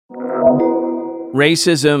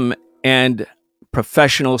Racism and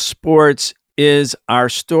professional sports is our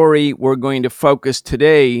story. We're going to focus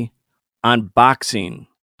today on boxing.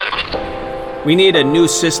 We need a new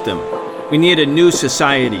system. We need a new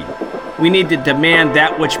society. We need to demand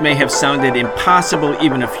that which may have sounded impossible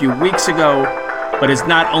even a few weeks ago, but is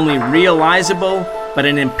not only realizable, but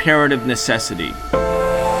an imperative necessity.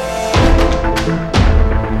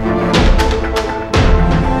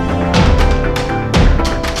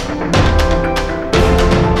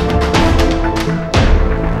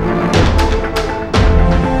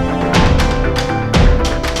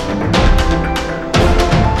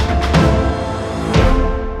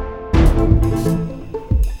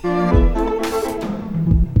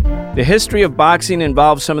 The history of boxing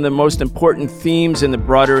involves some of the most important themes in the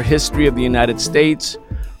broader history of the United States: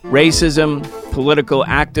 racism, political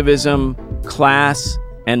activism, class,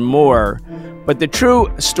 and more. But the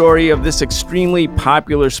true story of this extremely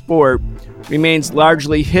popular sport remains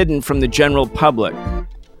largely hidden from the general public.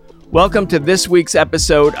 Welcome to this week's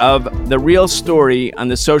episode of The Real Story on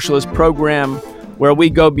the Socialist Program, where we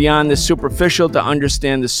go beyond the superficial to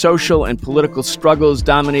understand the social and political struggles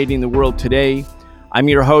dominating the world today. I'm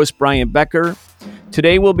your host, Brian Becker.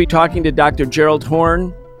 Today we'll be talking to Dr. Gerald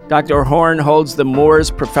Horne. Dr. Horne holds the Moores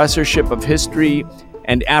Professorship of History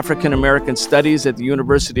and African American Studies at the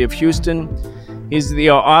University of Houston. He's the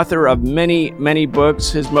author of many, many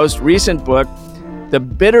books. His most recent book, The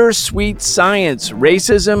Bittersweet Science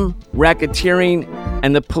Racism, Racketeering,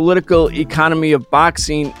 and the Political Economy of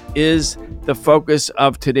Boxing, is the focus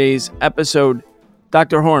of today's episode.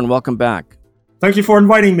 Dr. Horne, welcome back. Thank you for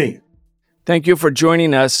inviting me. Thank you for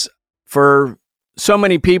joining us. For so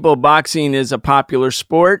many people, boxing is a popular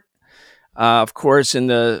sport. Of course, in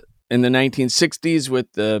the 1960s,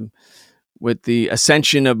 with the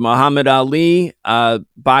ascension of Muhammad Ali,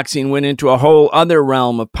 boxing went into a whole other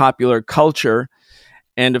realm of popular culture.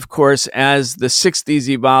 And of course, as the 60s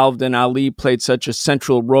evolved and Ali played such a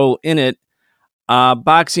central role in it,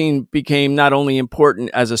 boxing became not only important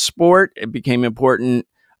as a sport, it became important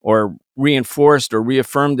or reinforced or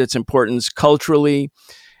reaffirmed its importance culturally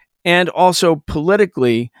and also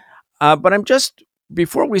politically. But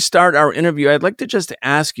before we start our interview, I'd like to just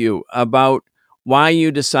ask you about why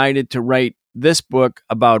you decided to write this book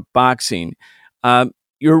about boxing.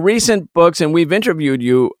 Your recent books, and we've interviewed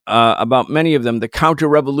you about many of them: The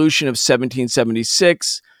Counter-Revolution of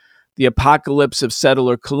 1776, The Apocalypse of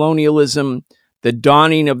Settler Colonialism, The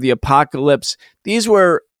Dawning of the Apocalypse. These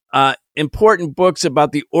were important books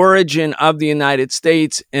about the origin of the United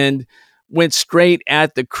States and went straight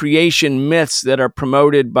at the creation myths that are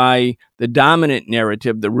promoted by the dominant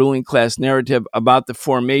narrative, the ruling class narrative, about the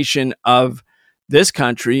formation of this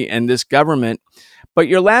country and this government. But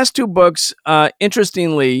your last two books,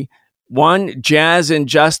 interestingly, one, Jazz and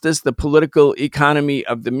Justice, The Political Economy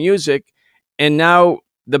of the Music, and now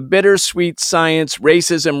The Bittersweet Science,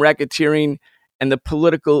 Racism, Racketeering, and the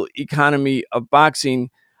Political Economy of Boxing.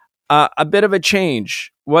 A bit of a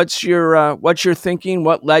change. What's your thinking?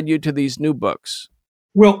 What led you to these new books?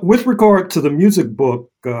 Well, with regard to the music book,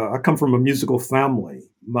 I come from a musical family.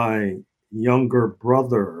 My younger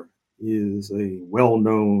brother is a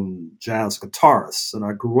well-known jazz guitarist, and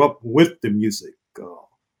I grew up with the music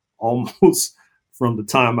almost from the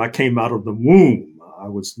time I came out of the womb. I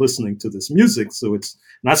was listening to this music, and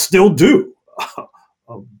I still do.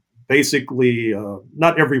 Basically,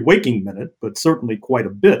 not every waking minute, but certainly quite a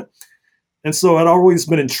bit. And so I'd always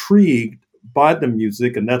been intrigued by the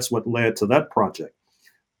music, and that's what led to that project.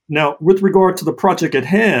 Now, with regard to the project at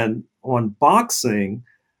hand on boxing,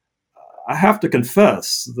 I have to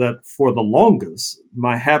confess that for the longest,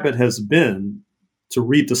 my habit has been to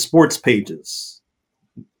read the sports pages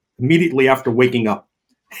immediately after waking up.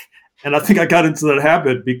 And I think I got into that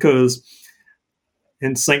habit because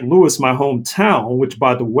in St. Louis, my hometown, which,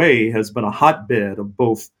 by the way, has been a hotbed of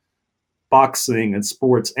both boxing and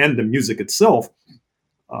sports and the music itself,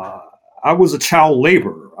 I was a child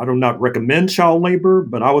laborer. I do not recommend child labor,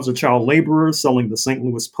 but I was a child laborer selling the St.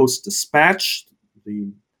 Louis Post-Dispatch,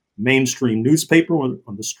 the mainstream newspaper on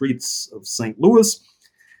the streets of St. Louis.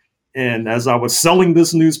 And as I was selling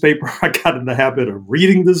this newspaper, I got in the habit of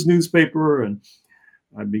reading this newspaper, and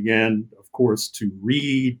I began, of course, to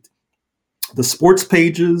read the sports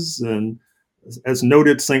pages. And as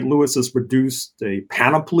noted, St. Louis has produced a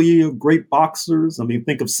panoply of great boxers. I mean,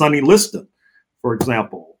 think of Sonny Liston, for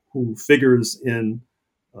example, who figures in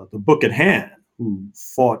the book at hand, who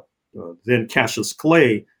fought then Cassius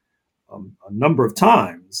Clay a number of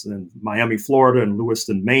times in Miami, Florida, and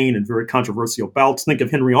Lewiston, Maine, in very controversial bouts. Think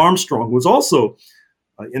of Henry Armstrong, who was also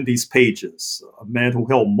in these pages, a man who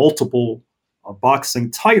held multiple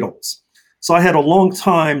boxing titles. So I had a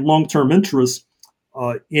long-term interest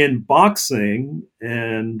in boxing,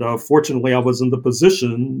 and fortunately, I was in the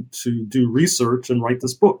position to do research and write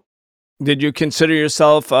this book. Did you consider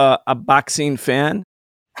yourself a boxing fan?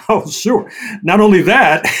 Oh, sure. Not only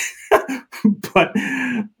that, but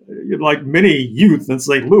like many youth in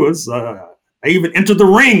St. Louis, I even entered the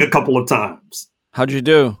ring a couple of times. How'd you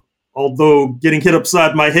do? Although getting hit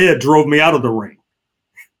upside my head drove me out of the ring.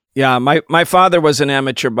 Yeah, my father was an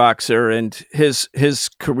amateur boxer, and his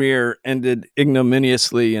career ended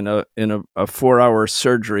ignominiously in a 4-hour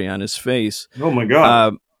surgery on his face. Oh my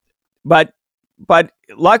God! But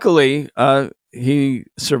luckily he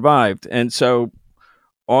survived, and so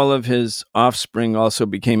all of his offspring also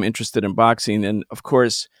became interested in boxing. And of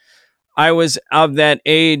course, I was of that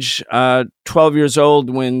age, 12 years old,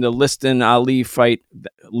 when the Liston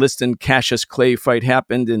Cassius Clay fight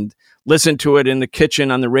happened, and listened to it in the kitchen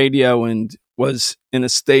on the radio, and was in a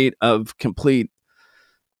state of complete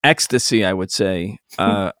ecstasy, I would say.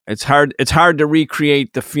 It's hard to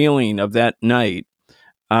recreate the feeling of that night,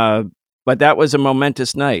 but that was a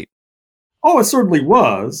momentous night. Oh, it certainly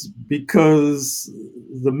was, because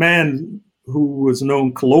the man who was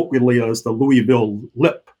known colloquially as the Louisville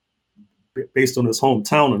Lip, based on his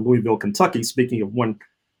hometown in Louisville, Kentucky, speaking of one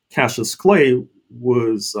Cassius Clay,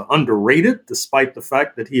 was underrated, despite the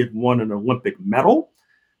fact that he had won an Olympic medal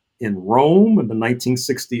in Rome in the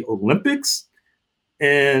 1960 Olympics.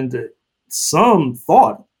 And some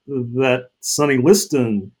thought that Sonny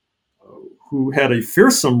Liston, who had a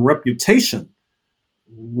fearsome reputation,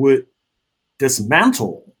 would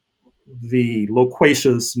dismantle the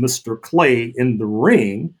loquacious Mr. Clay in the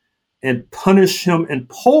ring and punish him and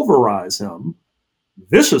pulverize him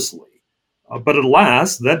viciously. But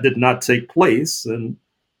alas, that did not take place. And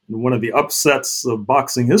in one of the upsets of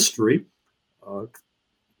boxing history,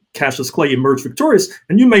 Cassius Clay emerged victorious.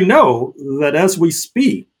 And you may know that as we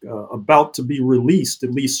speak, about to be released,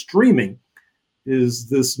 at least streaming, is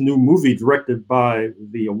this new movie directed by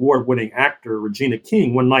the award-winning actor Regina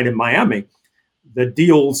King, One Night in Miami, that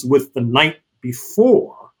deals with the night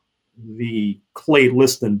before the Clay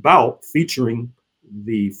Liston bout, featuring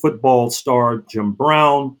the football star Jim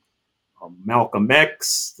Brown, Malcolm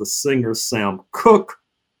X, the singer Sam Cooke,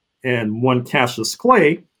 and one Cassius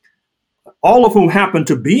Clay, all of whom happened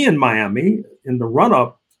to be in Miami in the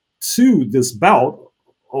run-up to this bout,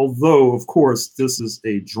 although, of course, this is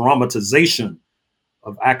a dramatization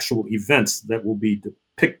of actual events that will be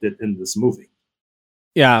depicted in this movie.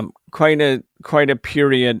 Yeah, quite a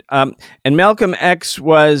period. And Malcolm X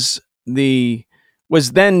was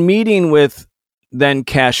then meeting with then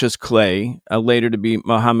Cassius Clay, later to be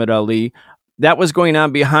Muhammad Ali. That was going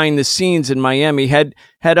on behind the scenes in Miami. Had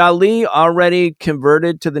Ali already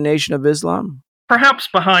converted to the Nation of Islam? Perhaps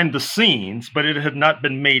behind the scenes, but it had not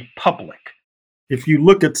been made public. If you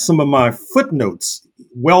look at some of my footnotes,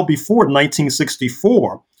 well before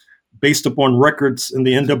 1964, based upon records in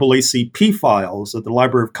the NAACP files at the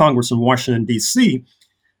Library of Congress in Washington, D.C.,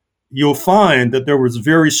 you'll find that there was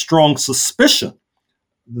very strong suspicion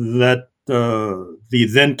that the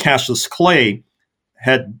then Cassius Clay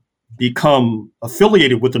had become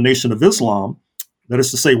affiliated with the Nation of Islam, that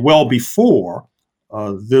is to say, well before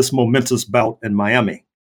this momentous bout in Miami.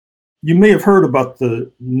 You may have heard about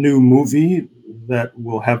the new movie that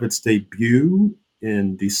will have its debut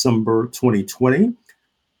in December 2020,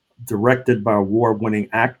 directed by award-winning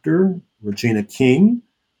actor Regina King.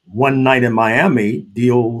 One Night in Miami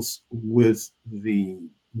deals with the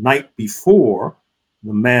night before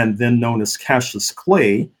the man then known as Cassius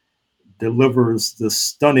Clay delivers the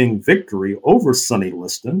stunning victory over Sonny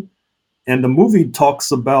Liston. And the movie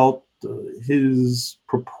talks about his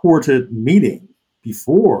purported meeting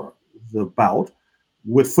before the bout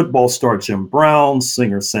with football star Jim Brown,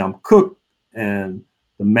 singer Sam Cooke, and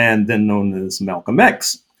the man then known as Malcolm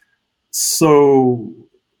X. So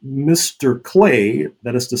Mr. Clay,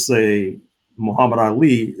 that is to say, Muhammad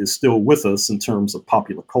Ali, is still with us in terms of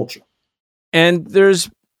popular culture. And there's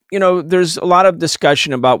a lot of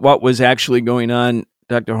discussion about what was actually going on,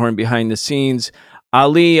 Dr. Horne, behind the scenes.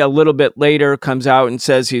 Ali, a little bit later, comes out and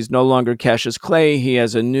says he's no longer Cassius Clay. He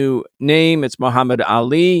has a new name. It's Muhammad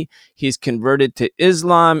Ali. He's converted to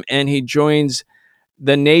Islam, and he joins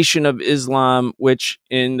the Nation of Islam, which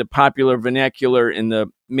in the popular vernacular, in the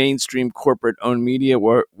mainstream corporate-owned media,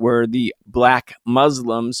 were the Black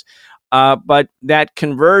Muslims. But that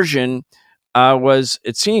conversion was,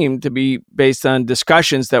 it seemed, to be based on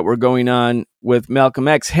discussions that were going on with Malcolm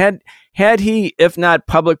X. Had he, if not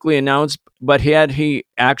publicly announced, but had he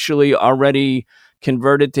actually already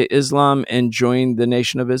converted to Islam and joined the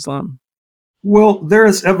Nation of Islam? Well, there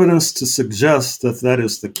is evidence to suggest that that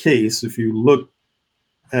is the case. If you look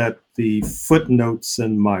at the footnotes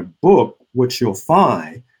in my book, what you'll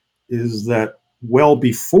find is that well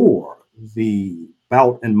before the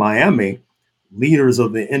bout in Miami, leaders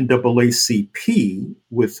of the NAACP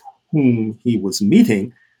with whom he was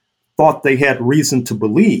meeting thought they had reason to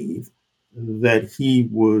believe that he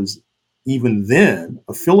was even then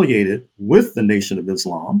affiliated with the Nation of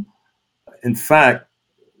Islam. In fact,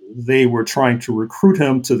 they were trying to recruit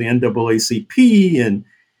him to the NAACP, and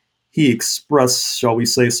he expressed, shall we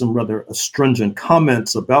say, some rather astringent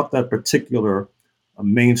comments about that particular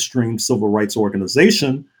mainstream civil rights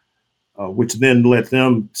organization, which then led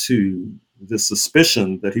them to the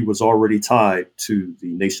suspicion that he was already tied to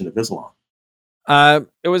the Nation of Islam.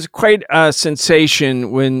 It was quite a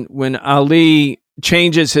sensation when Ali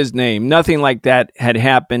changes his name. Nothing like that had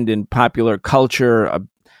happened in popular culture. A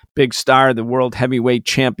big star, the world heavyweight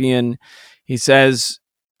champion. He says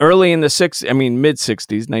early in the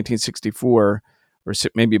mid-60s, 1964, or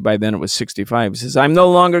maybe by then it was 65. He says, "I'm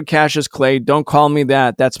no longer Cassius Clay. Don't call me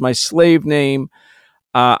that. That's my slave name.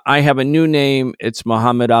 I have a new name. It's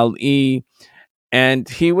Muhammad Ali." And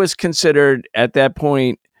he was considered at that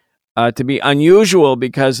point to be unusual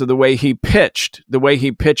because of the way he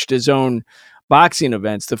pitched his own boxing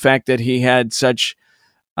events, the fact that he had such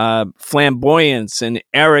flamboyance and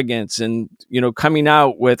arrogance and, coming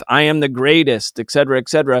out with, "I am the greatest," et cetera, et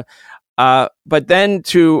cetera. But then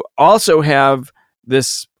to also have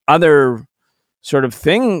this other sort of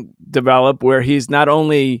thing develop where he's not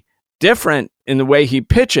only different in the way he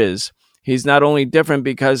pitches, he's not only different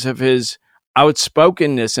because of his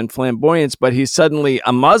outspokenness and flamboyance, but he's suddenly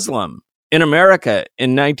a Muslim in America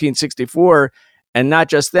in 1964. And not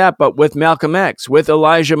just that, but with Malcolm X, with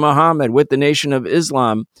Elijah Muhammad, with the Nation of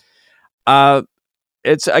Islam.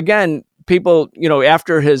 It's, again, people,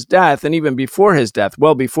 after his death and even before his death,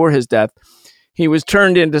 well before his death, he was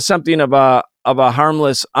turned into something of a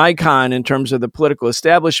harmless icon in terms of the political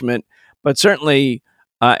establishment. But certainly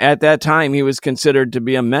at that time, he was considered to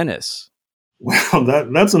be a menace. Well,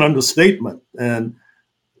 that's an understatement. And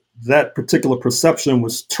that particular perception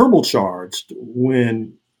was turbocharged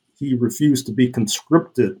when he refused to be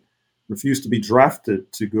conscripted, refused to be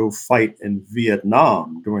drafted to go fight in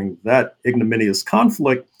Vietnam during that ignominious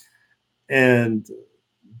conflict, and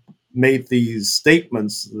made these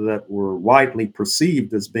statements that were widely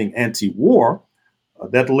perceived as being anti-war.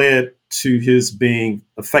 That led to his being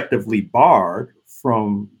effectively barred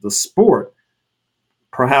from the sport,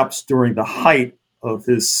 perhaps during the height of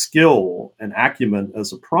his skill and acumen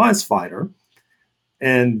as a prize fighter.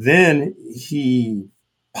 And then he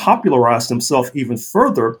popularized himself even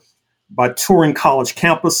further by touring college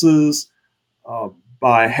campuses,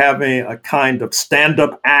 by having a kind of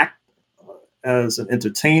stand-up act as an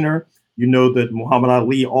entertainer. You know that Muhammad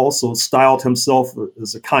Ali also styled himself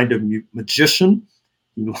as a kind of magician.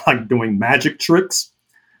 He liked doing magic tricks.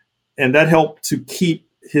 And that helped to keep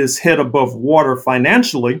his head above water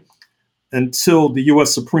financially until the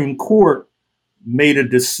U.S. Supreme Court made a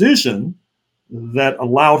decision that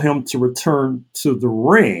allowed him to return to the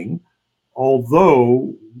ring,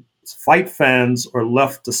 although fight fans are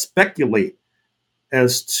left to speculate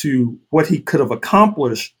as to what he could have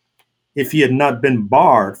accomplished if he had not been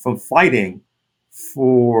barred from fighting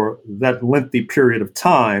for that lengthy period of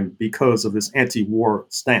time because of his anti-war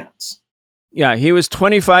stance. Yeah, he was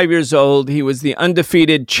 25 years old. He was the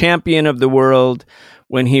undefeated champion of the world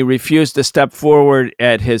when he refused to step forward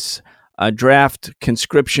at his draft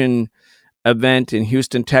conscription event in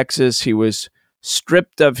Houston, Texas. He was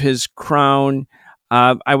stripped of his crown.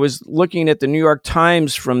 I was looking at the New York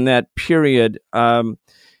Times from that period.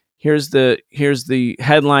 Here's the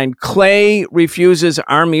headline: Clay refuses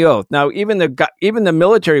army oath. Now, even the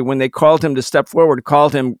military, when they called him to step forward,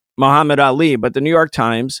 called him Muhammad Ali. But the New York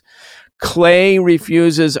Times: Clay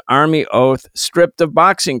refuses army oath, stripped of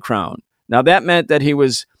boxing crown. Now, that meant that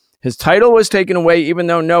his title was taken away, even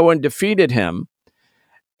though no one defeated him.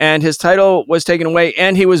 And his title was taken away,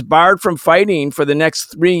 and he was barred from fighting for the next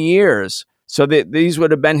 3 years. So these would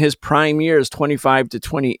have been his prime years, 25 to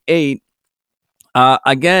 28.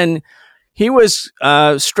 Again, he was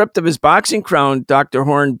stripped of his boxing crown, Dr.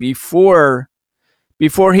 Horne, before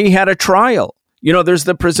he had a trial. There's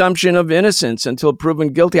the presumption of innocence until proven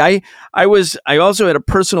guilty. I also had a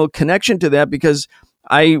personal connection to that because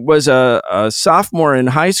I was a sophomore in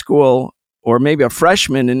high school, or maybe a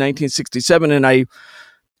freshman in 1967, and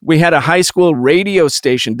we had a high school radio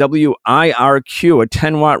station, WIRQ, a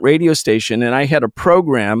 10-watt radio station, and I had a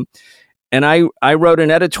program, and I wrote an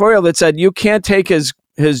editorial that said, you can't take his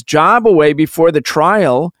job away before the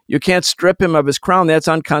trial. You can't strip him of his crown. That's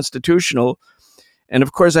unconstitutional. And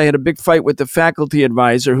of course, I had a big fight with the faculty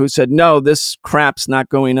advisor who said, no, this crap's not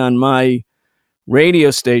going on my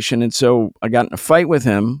radio station. And so I got in a fight with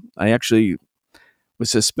him. I actually was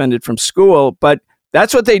suspended from school. But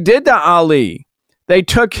that's what they did to Ali. They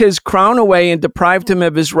took his crown away and deprived him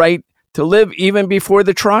of his right to live even before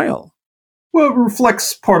the trial. Well, it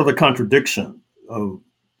reflects part of the contradiction of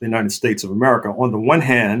the United States of America. On the one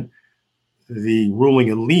hand, the ruling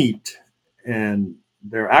elite and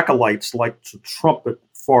their acolytes like to trumpet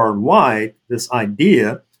far and wide this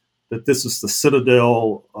idea that this is the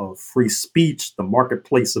citadel of free speech, the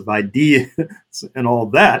marketplace of ideas, and all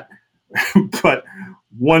that. But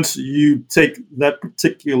once you take that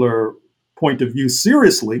particular point of view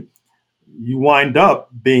seriously, you wind up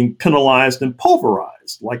being penalized and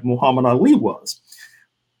pulverized like Muhammad Ali was.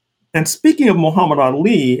 And speaking of Muhammad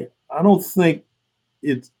Ali, I don't think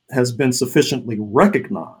it has been sufficiently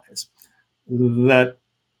recognized that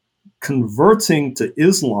converting to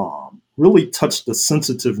Islam really touched a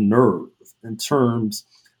sensitive nerve in terms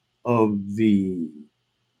of the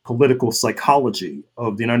political psychology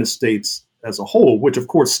of the United States as a whole, which of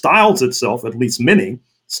course styles itself, at least many,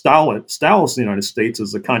 styles the United States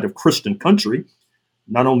as a kind of Christian country.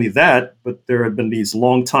 Not only that, but there have been these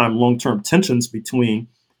long-term tensions between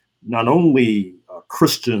not only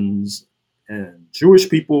Christians and Jewish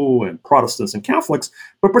people and Protestants and Catholics,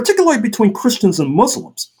 but particularly between Christians and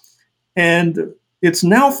Muslims. And it's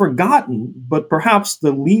now forgotten, but perhaps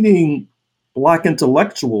the leading Black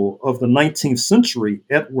intellectual of the 19th century,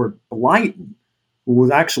 Edward Blyton, who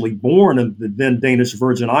was actually born in the then Danish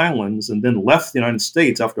Virgin Islands and then left the United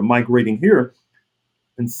States after migrating here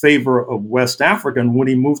in favor of West Africa. And when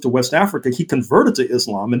he moved to West Africa, he converted to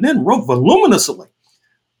Islam and then wrote voluminously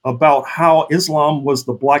about how Islam was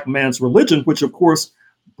the Black man's religion, which of course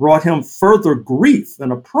brought him further grief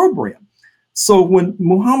and opprobrium. So when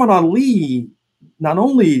Muhammad Ali not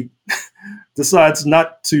only decides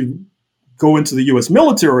not to go into the US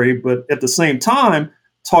military, but at the same time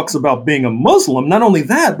talks about being a Muslim, not only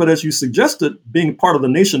that, but as you suggested, being part of the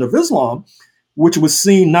Nation of Islam, which was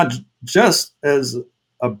seen not just as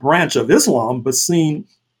a branch of Islam, but seen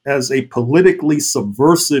as a politically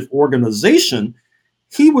subversive organization,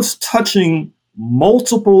 he was touching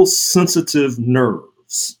multiple sensitive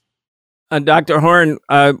nerves. Dr. Horne,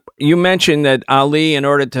 you mentioned that Ali, in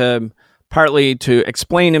order to partly to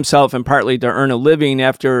explain himself and partly to earn a living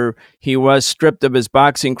after he was stripped of his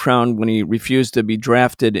boxing crown when he refused to be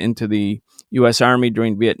drafted into the U.S. Army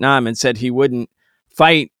during Vietnam and said he wouldn't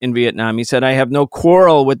fight in Vietnam. He said, I have no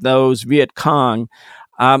quarrel with those Viet Cong.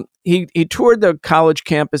 He toured the college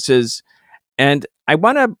campuses, and I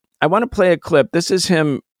want to play a clip. This is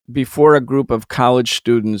him before a group of college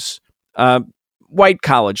students, white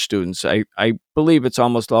college students. I believe it's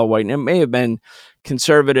almost all white, and it may have been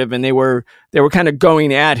conservative, and they were kind of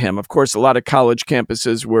going at him. Of course, a lot of college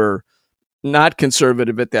campuses were not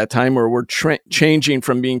conservative at that time, or were changing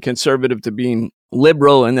from being conservative to being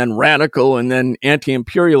liberal, and then radical, and then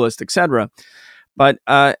anti-imperialist, etc. But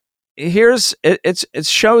it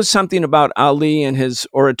shows something about Ali and his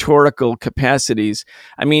oratorical capacities.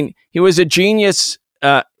 I mean, he was a genius.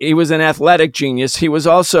 He was an athletic genius. He was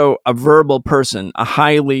also a verbal person, a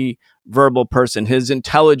highly verbal person. His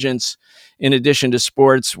intelligence, in addition to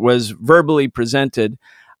sports, was verbally presented.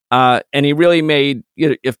 And he really made,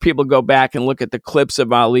 if people go back and look at the clips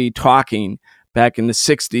of Ali talking back in the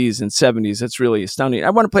 60s and 70s, that's really astounding. I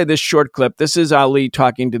want to play this short clip. This is Ali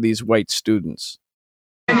talking to these white students.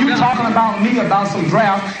 And you talking about me about some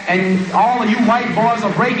draft, and all of you white boys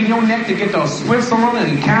are breaking your neck to get to Switzerland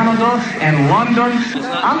and Canada and London.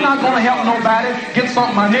 I'm not going to help nobody get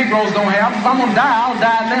something my Negroes don't have. If I'm going to die, I'll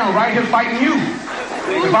die now right here fighting you.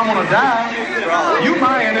 If I'm going to die, you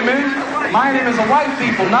my enemy. My enemies are white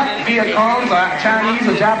people, not Viet Congs or Chinese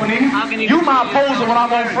or Japanese. You my opposer when I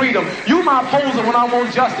want freedom. You my opposer when I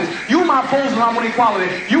want justice. You my opposer when I want equality.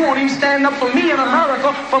 You won't even stand up for me in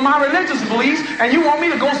America for my religious beliefs, and you want me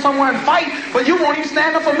to go somewhere and fight, but you won't even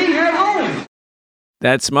stand up for me here at home.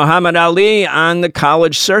 That's Muhammad Ali on the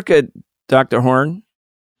college circuit, Dr. Horne.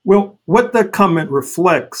 Well, what that comment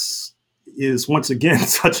reflects is, once again,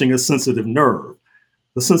 touching a sensitive nerve.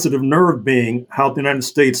 The sensitive nerve being how the United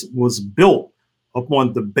States was built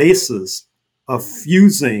upon the basis of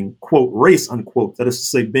fusing, quote, race, unquote, that is to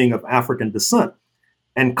say, being of African descent,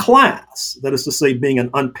 and class, that is to say, being an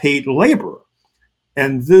unpaid laborer.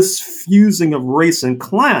 And this fusing of race and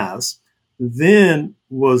class then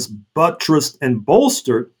was buttressed and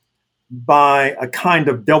bolstered by a kind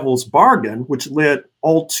of devil's bargain, which led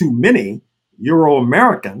all too many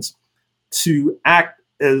Euro-Americans to act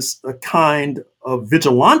as a kind of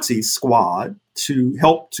vigilante squad to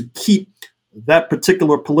help to keep that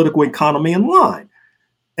particular political economy in line.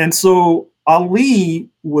 And so Ali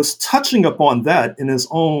was touching upon that in his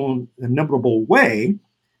own inimitable way.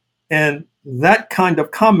 And that kind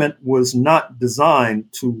of comment was not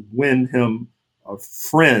designed to win him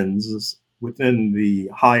friends within the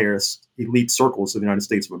highest elite circles of the United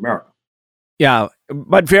States of America. Yeah,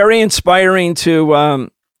 but very inspiring to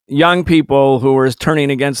young people who were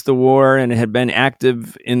turning against the war and had been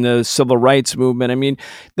active in the civil rights movement. I mean,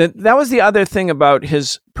 that was the other thing about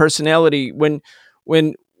his personality. When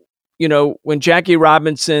Jackie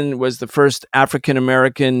Robinson was the first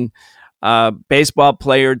African-American baseball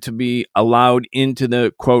player to be allowed into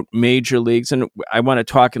the, quote, major leagues. And I want to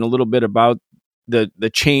talk in a little bit about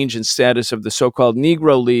the change in status of the so-called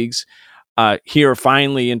Negro leagues here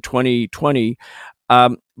finally in 2020.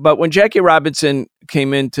 But when Jackie Robinson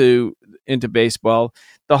came into baseball,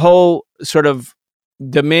 the whole sort of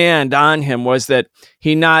demand on him was that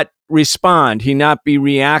he not respond, he not be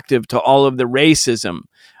reactive to all of the racism,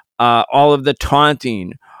 all of the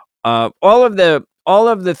taunting, all of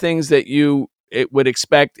the things that it would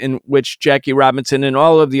expect, in which Jackie Robinson and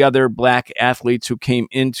all of the other black athletes who came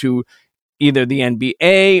into either the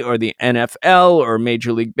NBA or the NFL or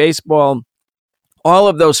Major League Baseball, all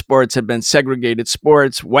of those sports have been segregated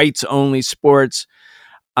sports, whites only sports.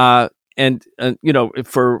 For the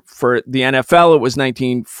NFL, it was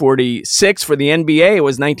 1946. For the NBA, it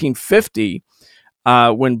was 1950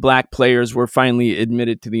 when black players were finally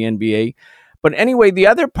admitted to the NBA. But anyway, the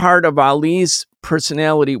other part of Ali's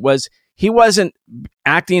personality was he wasn't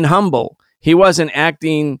acting humble. He wasn't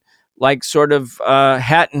acting like sort of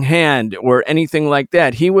hat in hand or anything like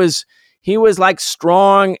that. He was like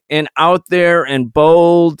strong and out there and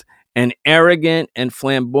bold and arrogant and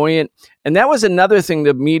flamboyant. And that was another thing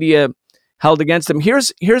the media held against him.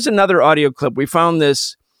 Here's another audio clip. We found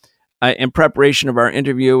this in preparation of our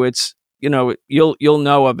interview. It's, you'll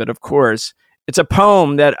know of it, of course. It's a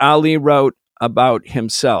poem that Ali wrote about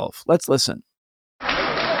himself. Let's listen. He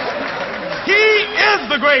is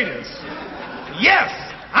the greatest. Yes,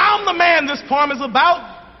 I'm the man this poem is about.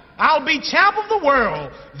 I'll be champ of the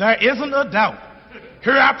world. There isn't a doubt.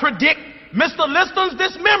 Here I predict Mr. Liston's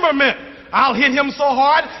dismemberment. I'll hit him so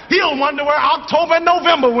hard, he'll wonder where October and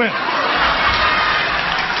November went.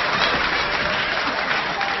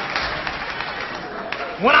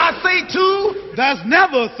 When I say two, there's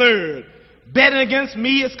never a third. Betting against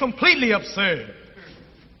me is completely absurd.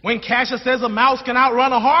 When Cassius says a mouse can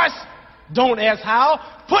outrun a horse, don't ask how.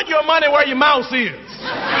 Put your money where your mouse is.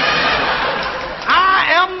 I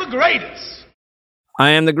am the greatest.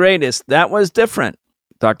 I am the greatest. That was different,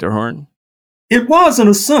 Dr. Horne. It was in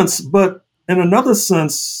a sense, but in another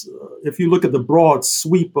sense, if you look at the broad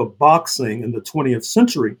sweep of boxing in the 20th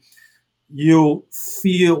century, you'll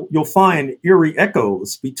find eerie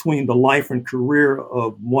echoes between the life and career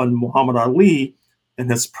of one Muhammad Ali and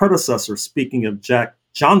his predecessor, speaking of Jack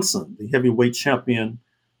Johnson, the heavyweight champion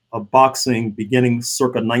of boxing beginning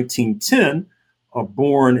circa 1910,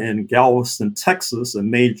 born in Galveston, Texas, a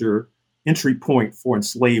major entry point for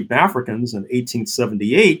enslaved Africans in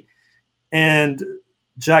 1878. And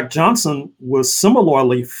Jack Johnson was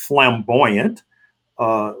similarly flamboyant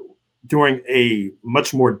during a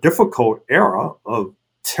much more difficult era of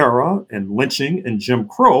terror and lynching and Jim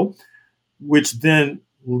Crow, which then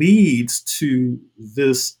leads to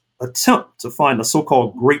this attempt to find a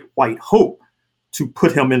so-called great white hope to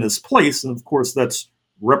put him in his place. And of course, that's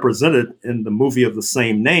represented in the movie of the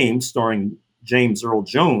same name, starring James Earl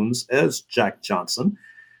Jones as Jack Johnson.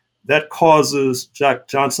 That causes Jack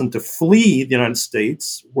Johnson to flee the United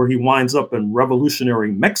States, where he winds up in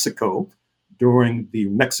revolutionary Mexico during the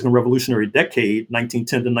Mexican Revolutionary Decade,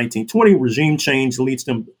 1910 to 1920. Regime change leads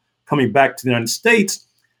to him coming back to the United States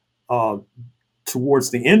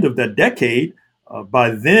towards the end of that decade.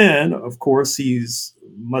 By then, of course, he's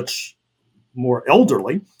much more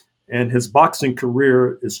elderly, and his boxing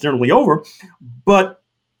career is generally over. But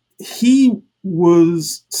he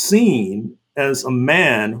was seen as a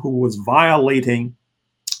man who was violating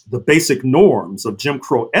the basic norms of Jim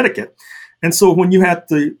Crow etiquette. And so when you had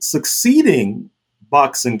the succeeding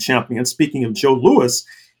boxing champion, speaking of Joe Louis,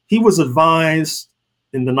 he was advised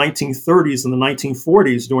in the 1930s and the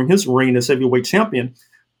 1940s during his reign as heavyweight champion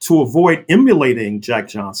to avoid emulating Jack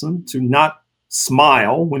Johnson, to not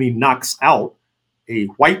smile when he knocks out a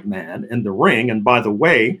white man in the ring. And by the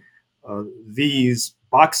way, these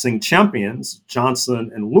boxing champions,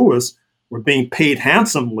 Johnson and Lewis, were being paid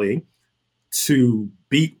handsomely to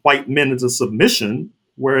beat white men into submission.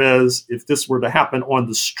 Whereas if this were to happen on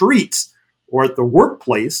the streets or at the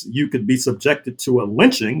workplace, you could be subjected to a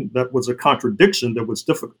lynching. That was a contradiction that was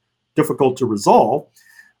difficult to resolve.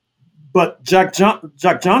 But Jack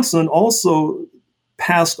Johnson also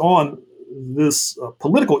passed on this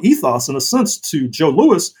political ethos, in a sense, to Joe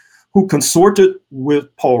Louis, who consorted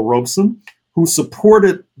with Paul Robeson, who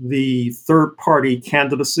supported the third-party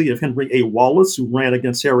candidacy of Henry A. Wallace, who ran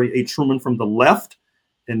against Harry A. Truman from the left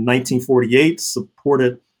in 1948,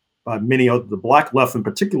 supported by many of the Black left in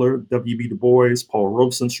particular, W.B. Du Bois, Paul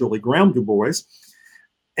Robeson, Shirley Graham Du Bois.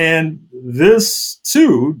 And this,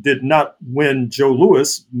 too, did not win Joe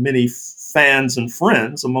Louis many fans and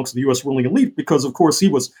friends amongst the U.S. ruling elite because, of course, he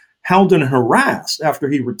was hounded and harassed after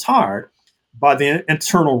he retired by the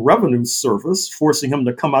Internal Revenue Service, forcing him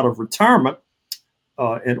to come out of retirement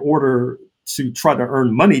in order to try to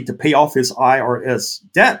earn money to pay off his IRS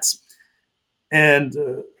debts. And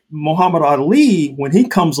Muhammad Ali, when he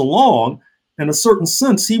comes along, in a certain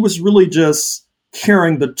sense, he was really just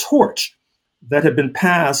carrying the torch that had been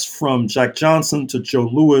passed from Jack Johnson to Joe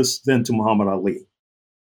Louis, then to Muhammad Ali.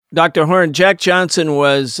 Dr. Horne, Jack Johnson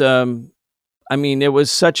was, it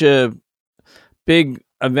was such a big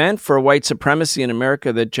event for white supremacy in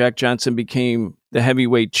America that Jack Johnson became the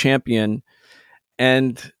heavyweight champion.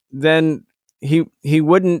 And then he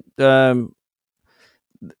wouldn't,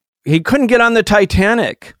 he couldn't get on the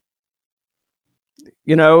Titanic.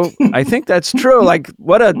 You know, I think that's true. Like,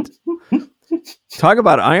 talk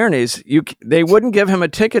about ironies. They wouldn't give him a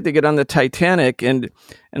ticket to get on the Titanic. And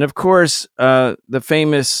of course, the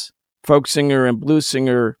famous folk singer and blues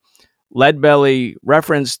singer Leadbelly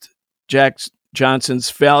referenced Jack Johnson's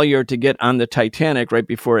failure to get on the Titanic right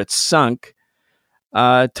before it sunk.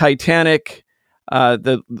 Titanic,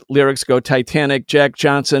 the lyrics go, Titanic, Jack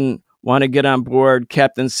Johnson want to get on board.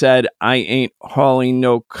 Captain said, I ain't hauling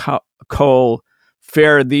no coal.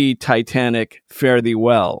 Fare thee, Titanic, fare thee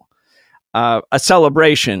well. A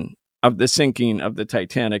celebration of the sinking of the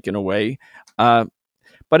Titanic in a way. But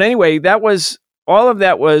anyway, all of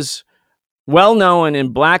that was well known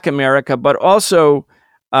in Black America, but also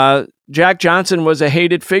Jack Johnson was a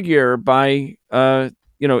hated figure by,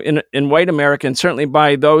 in white America, and certainly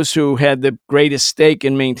by those who had the greatest stake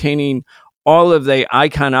in maintaining all of the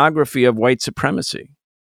iconography of white supremacy.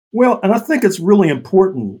 Well, and I think it's really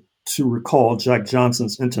important to recall Jack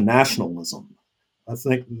Johnson's internationalism. I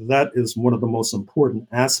think that is one of the most important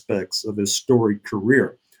aspects of his storied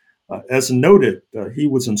career. As noted, he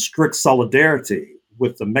was in strict solidarity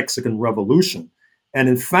with the Mexican Revolution. And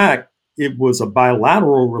in fact, it was a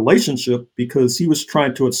bilateral relationship because he was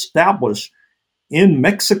trying to establish in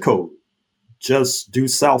Mexico, just due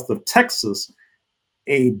south of Texas,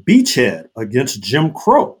 a beachhead against Jim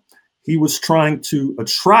Crow. He was trying to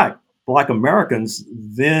attract Black Americans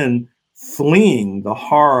then fleeing the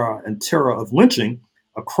horror and terror of lynching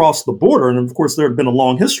across the border. And of course, there had been a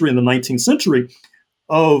long history in the 19th century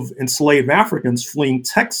of enslaved Africans fleeing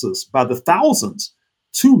Texas by the thousands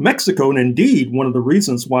to Mexico. And indeed, one of the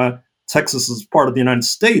reasons why Texas is part of the United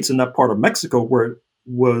States and not part of Mexico, where it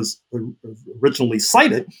was originally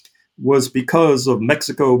cited, was because of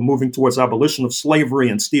Mexico moving towards abolition of slavery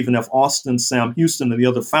and Stephen F. Austin, Sam Houston, and the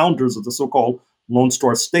other founders of the so-called Lone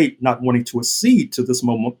Star State not wanting to accede to this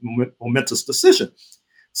momentous decision.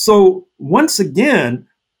 So once again,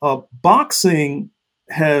 boxing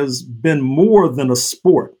has been more than a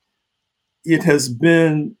sport. It has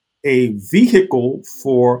been a vehicle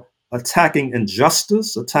for attacking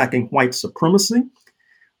injustice, attacking white supremacy.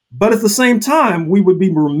 But at the same time, we would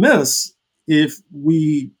be remiss if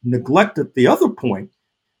we neglected the other point,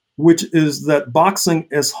 which is that boxing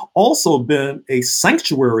has also been a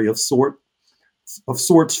sanctuary of sorts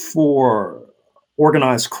for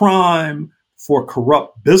organized crime, for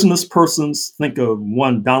corrupt business persons. Think of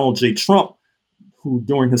one Donald J. Trump, who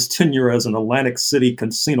during his tenure as an Atlantic City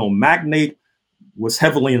casino magnate was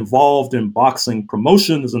heavily involved in boxing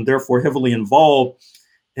promotions and therefore heavily involved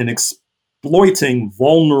in exploiting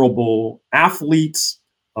vulnerable athletes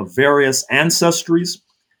of various ancestries.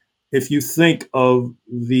 If you think of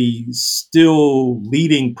the still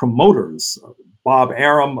leading promoters, Bob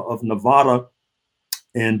Arum of Nevada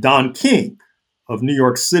and Don King of New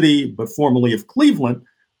York City, but formerly of Cleveland,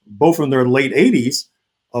 both in their late 80s,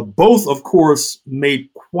 both, of course, made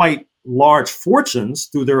quite large fortunes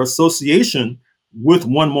through their association with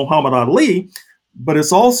one Muhammad Ali. But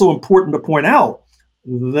it's also important to point out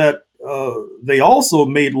that they also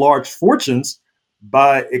made large fortunes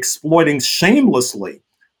by exploiting shamelessly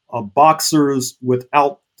boxers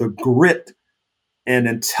without the grit and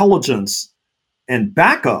intelligence and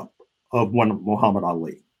backup of one Muhammad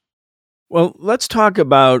Ali. Well, let's talk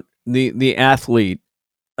about the athlete.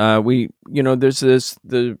 There's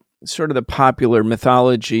the sort of the popular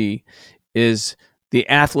mythology is the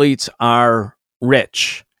athletes are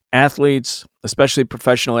rich athletes, especially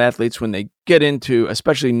professional athletes, when they get into,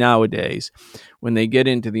 especially nowadays, when they get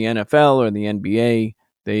into the NFL or the NBA,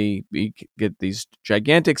 they get these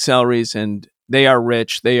gigantic salaries and they are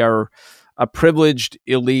rich. They are a privileged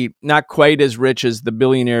elite, not quite as rich as the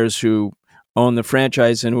billionaires who own the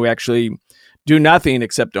franchise and who actually do nothing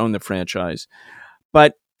except own the franchise.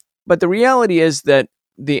 But the reality is that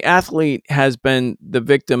the athlete has been the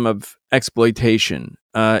victim of exploitation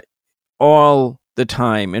all the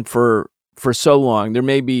time and for so long. There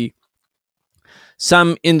may be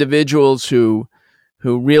some individuals who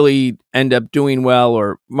really end up doing well,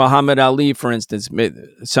 or Muhammad Ali, for instance.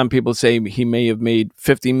 Some people say he may have made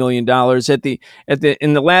 $50 million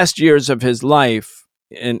in the last years of his life,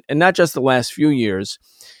 and not just the last few years.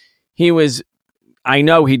 I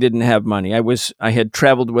know he didn't have money. I had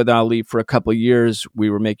traveled with Ali for a couple of years. We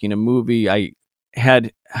were making a movie. I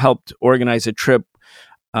had helped organize a trip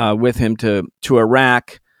with him to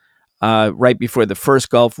Iraq right before the first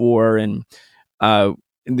Gulf War, and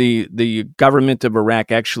the government of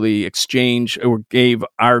Iraq actually exchanged or gave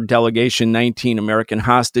our delegation 19 American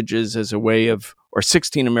hostages as a way of, or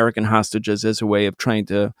 16 American hostages as a way of trying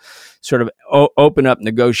to sort of open up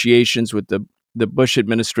negotiations with the Bush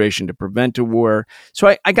administration to prevent a war.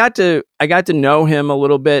 So I got to know him a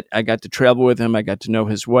little bit. I got to travel with him. I got to know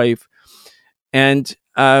his wife, and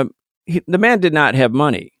the man did not have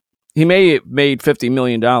money. He may have made $50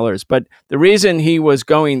 million, but the reason he was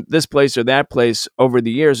going this place or that place over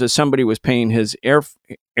the years is somebody was paying his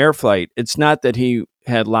air flight. It's not that he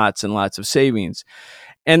had lots and lots of savings.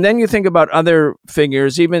 And then you think about other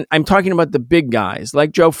figures, even I'm talking about the big guys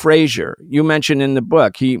like Joe Frazier. You mentioned in the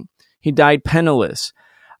book, he died penniless.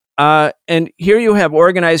 And here you have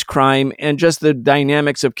organized crime and just the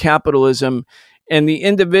dynamics of capitalism. And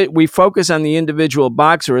we focus on the individual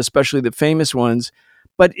boxer, especially the famous ones,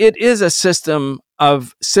 but it is a system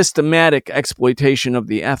of systematic exploitation of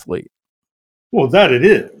the athlete. Well, that it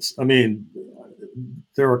is. I mean,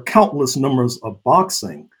 there are countless numbers of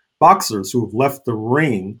boxers who have left the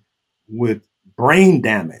ring with brain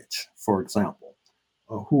damage, for example,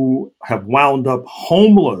 who have wound up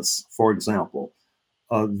homeless, for example.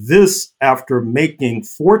 This after making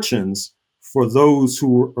fortunes for those who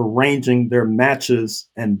were arranging their matches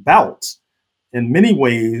and bouts. In many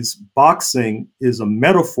ways, boxing is a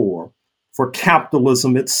metaphor for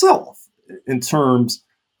capitalism itself in terms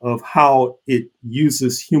of how it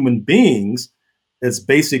uses human beings as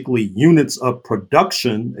basically units of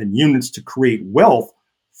production and units to create wealth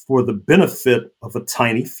for the benefit of a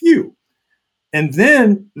tiny few. And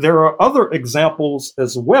then there are other examples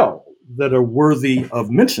as well that are worthy of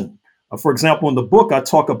mention. For example, in the book, I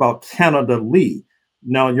talk about Canada Lee.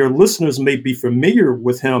 Now, your listeners may be familiar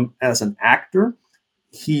with him as an actor.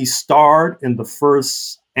 He starred in the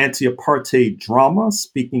first anti-apartheid drama,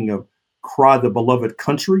 speaking of Cry the Beloved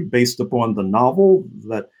Country, based upon the novel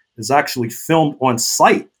that is actually filmed on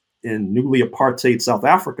site in newly apartheid South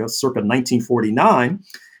Africa, circa 1949,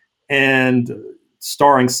 and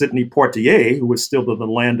starring Sidney Poitier, who was still in the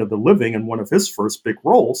land of the living in one of his first big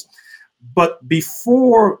roles. But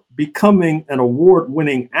before becoming an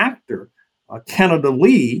award-winning actor, Canada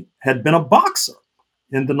Lee had been a boxer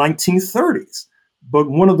in the 1930s.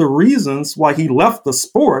 But one of the reasons why he left the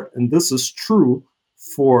sport, and this is true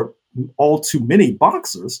for all too many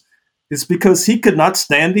boxers, is because he could not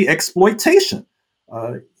stand the exploitation.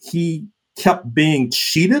 He kept being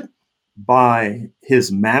cheated by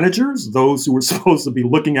his managers, those who were supposed to be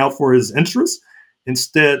looking out for his interests,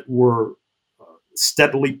 instead were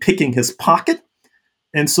steadily picking his pocket.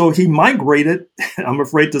 And so he migrated, I'm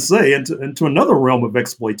afraid to say, into another realm of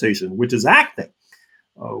exploitation, which is acting,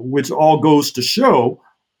 which all goes to show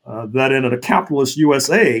that in a capitalist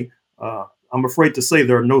USA, I'm afraid to say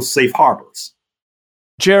there are no safe harbors.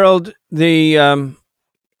 Gerald, the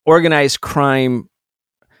organized crime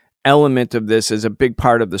element of this is a big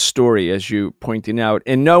part of the story, as you pointing out,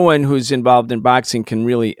 and no one who's involved in boxing can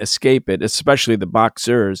really escape it, especially the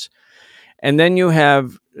boxers. And then you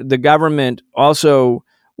have the government also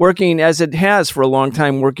working, as it has for a long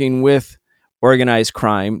time, working with organized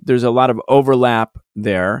crime. There's a lot of overlap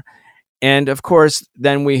there. And of course,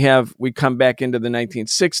 then we come back into the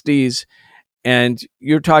 1960s, and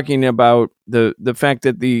you're talking about the fact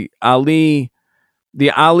that the Ali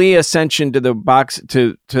ascension to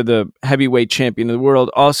the heavyweight champion of the world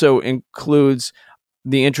also includes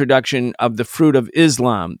the introduction of the fruit of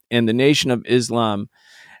Islam and the Nation of Islam.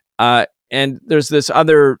 And there's this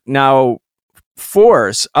other now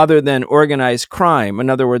force other than organized crime. In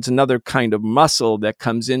other words, another kind of muscle that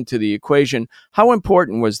comes into the equation. How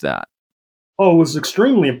important was that? Oh, it was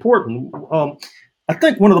extremely important. I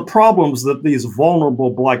think one of the problems that these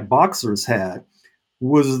vulnerable Black boxers had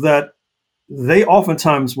was that they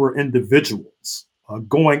oftentimes were individuals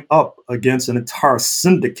going up against an entire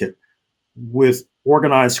syndicate with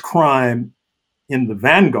organized crime in the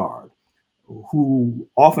vanguard, who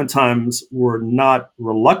oftentimes were not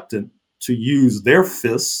reluctant to use their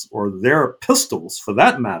fists or their pistols for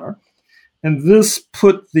that matter. And this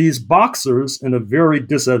put these boxers in a very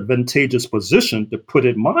disadvantageous position, to put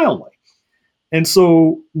it mildly. And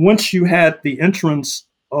so once you had the entrance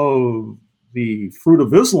of the Fruit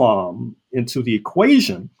of Islam into the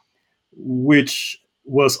equation, which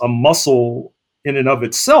was a muscle in and of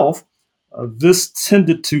itself, this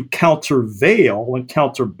tended to countervail and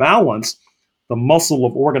counterbalance the muscle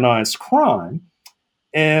of organized crime.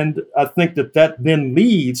 And I think that that then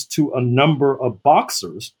leads to a number of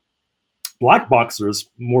boxers, Black boxers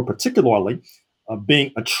more particularly,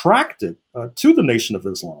 being attracted to the Nation of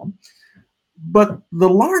Islam. But the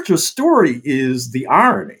larger story is the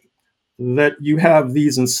irony that you have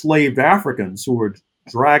these enslaved Africans who were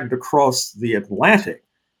dragged across the Atlantic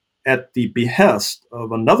at the behest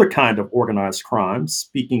of another kind of organized crime,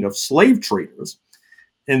 speaking of slave traders,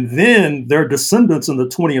 and then their descendants in the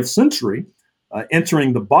 20th century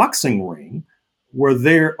entering the boxing ring, where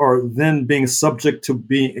they are then being subject to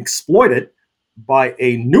being exploited by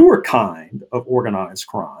a newer kind of organized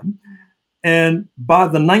crime. And by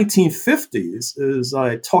the 1950s, as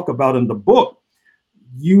I talk about in the book,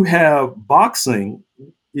 you have boxing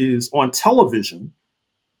is on television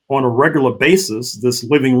on a regular basis, this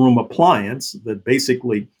living room appliance that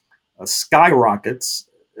basically skyrockets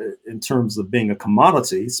in terms of being a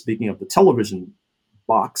commodity. Speaking of the television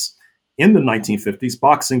box, in the 1950s,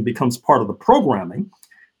 boxing becomes part of the programming.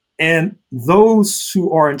 And those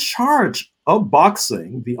who are in charge of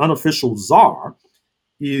boxing, the unofficial czar,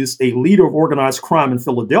 is a leader of organized crime in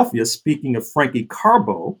Philadelphia, speaking of Frankie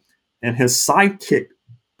Carbo and his sidekick,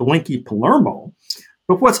 Blinky Palermo.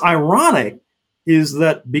 But what's ironic is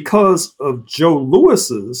that because of Joe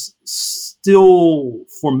Louis's still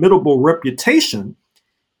formidable reputation,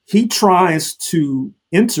 he tries to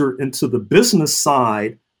enter into the business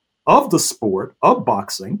side of the sport of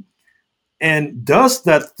boxing and does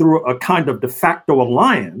that through a kind of de facto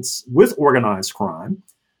alliance with organized crime.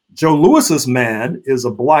 Joe Louis's man is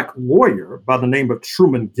a Black lawyer by the name of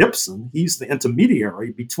Truman Gibson. He's the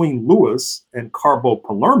intermediary between Louis and Carbo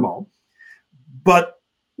Palermo. But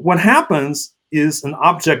what happens is an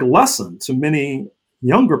object lesson to many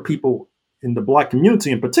younger people in the Black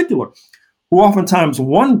community in particular, who oftentimes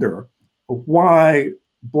wonder why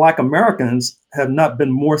Black Americans have not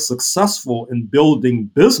been more successful in building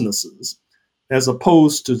businesses as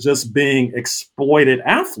opposed to just being exploited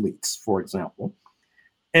athletes, for example.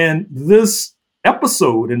 And this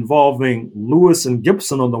episode involving Louis and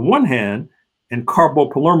Gibson on the one hand and Carbo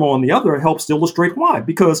Palermo on the other helps to illustrate why.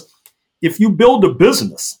 Because if you build a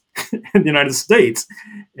business in the United States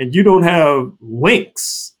and you don't have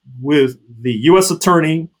links with the U.S.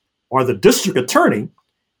 attorney or the district attorney,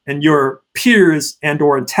 and your peers and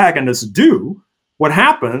or antagonists do, what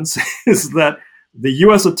happens is that the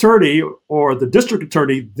U.S. attorney or the district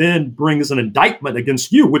attorney then brings an indictment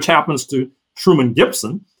against you, which happens to Truman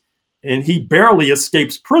Gibson, and he barely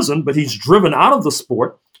escapes prison, but he's driven out of the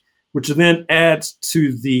sport, which then adds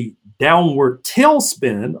to the downward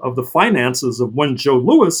tailspin of the finances of one Joe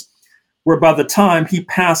Louis, where by the time he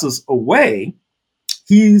passes away,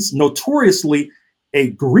 he's notoriously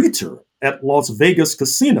a greeter at Las Vegas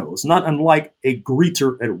casinos, not unlike a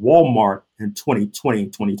greeter at Walmart in 2020,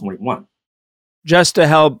 2021. Just to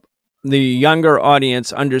help the younger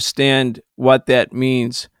audience understand what that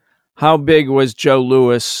means, how big was Joe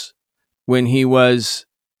Louis when he was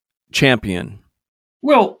champion?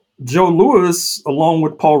 Well, Joe Louis, along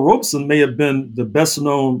with Paul Robeson, may have been the best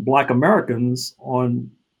known Black Americans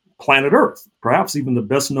on planet Earth, perhaps even the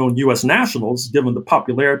best known U.S. nationals, given the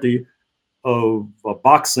popularity of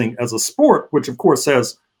boxing as a sport, which of course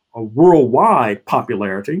has a worldwide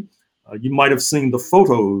popularity. You might have seen the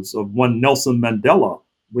photos of one Nelson Mandela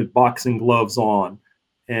with boxing gloves on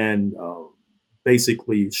and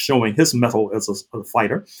basically showing his mettle as a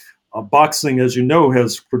fighter. Boxing, as you know,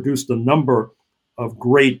 has produced a number of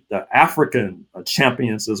great African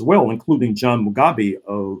champions as well, including John Mugabe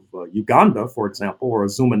of Uganda, for example, or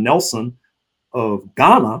Azuma Nelson of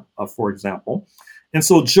Ghana, for example. And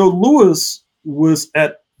so Joe Louis was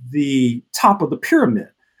at the top of the pyramid.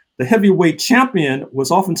 The heavyweight champion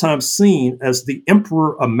was oftentimes seen as the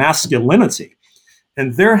emperor of masculinity.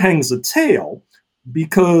 And there hangs a tale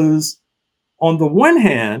because, on the one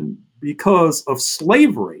hand, because of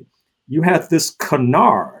slavery, you had this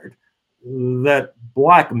canard that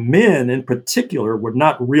Black men in particular were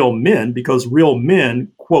not real men because real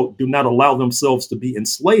men, quote, do not allow themselves to be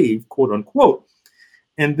enslaved, quote unquote.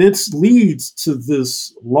 And this leads to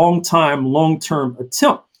this long-term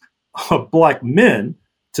attempt of Black men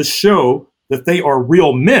to show that they are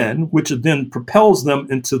real men, which then propels them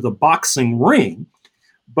into the boxing ring.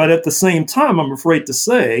 But at the same time, I'm afraid to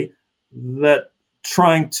say that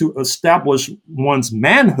trying to establish one's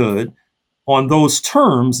manhood on those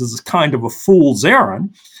terms is kind of a fool's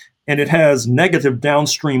errand, and it has negative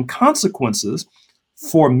downstream consequences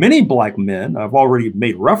for many Black men. I've already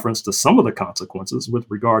made reference to some of the consequences with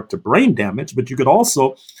regard to brain damage, but you could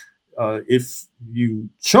also, if you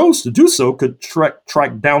chose to do so, could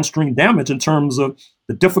track downstream damage in terms of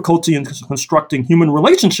the difficulty in constructing human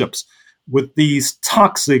relationships with these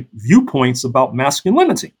toxic viewpoints about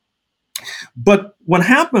masculinity. But what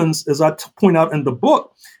happens, as I point out in the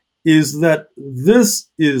book, is that this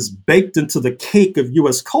is baked into the cake of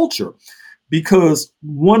U.S. culture, because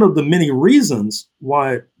one of the many reasons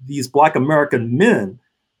why these Black American men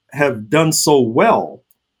have done so well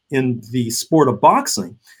in the sport of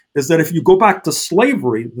boxing is that if you go back to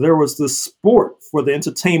slavery, there was this sport for the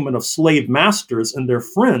entertainment of slave masters and their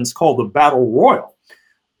friends called the Battle Royal,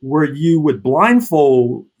 where you would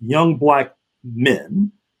blindfold young Black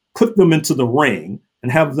men, put them into the ring,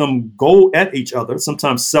 and have them go at each other,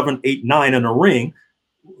 sometimes 7, 8, 9 in a ring,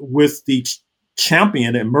 with the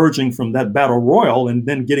champion emerging from that battle royal and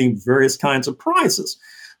then getting various kinds of prizes.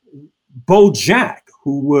 Bo Jack,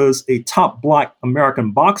 who was a top Black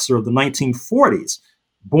American boxer of the 1940s,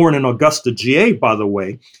 born in Augusta, GA, by the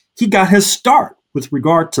way, he got his start with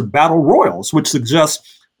regard to battle royals, which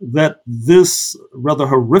suggests that this rather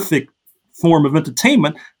horrific form of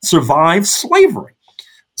entertainment survived slavery.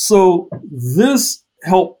 So this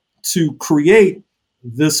helped to create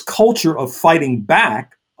this culture of fighting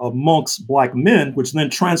back amongst Black men, which then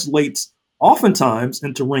translates oftentimes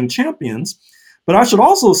into ring champions. But I should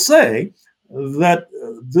also say that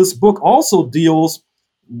this book also deals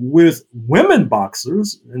with women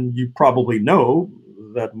boxers, and you probably know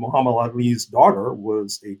that Muhammad Ali's daughter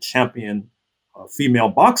was a champion female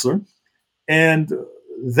boxer, and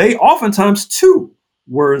they oftentimes too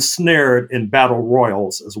were ensnared in battle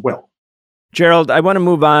royals as well. Gerald, I want to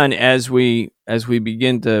move on as we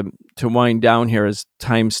begin to wind down here, as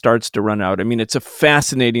time starts to run out. I mean, it's a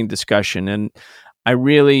fascinating discussion, and I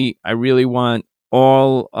really want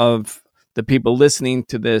all of the people listening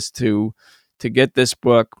to this to get this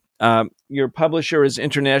book. Your publisher is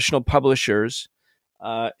International Publishers,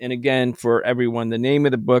 and again, for everyone, the name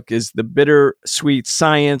of the book is The Bittersweet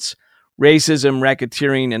Science, Racism,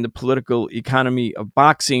 Racketeering, and the Political Economy of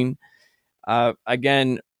Boxing.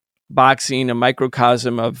 Again, boxing, a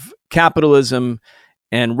microcosm of capitalism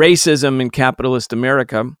and racism in capitalist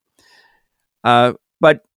America.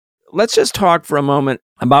 But let's just talk for a moment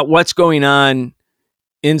about what's going on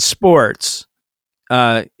in sports,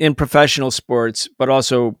 in professional sports, but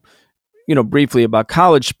also, briefly about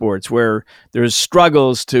college sports, where there's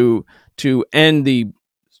struggles to end the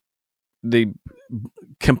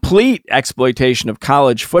complete exploitation of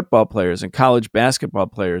college football players and college basketball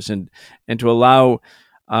players, and to allow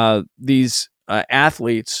these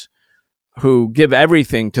athletes who give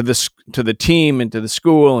everything to the team and to the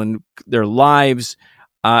school and their lives,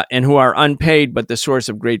 and who are unpaid but the source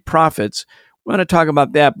of great profits. We want to talk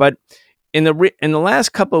about that. But in the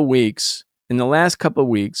last couple of weeks,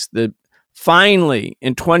 finally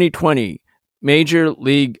in 2020, Major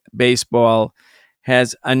League Baseball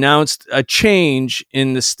has announced a change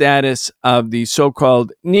in the status of the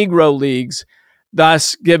so-called Negro Leagues,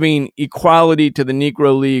 thus giving equality to the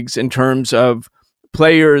Negro Leagues in terms of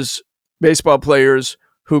baseball players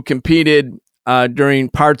who competed during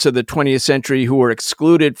parts of the 20th century who were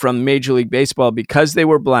excluded from Major League Baseball because they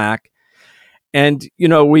were Black. And,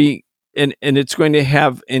 and it's going to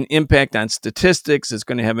have an impact on statistics. It's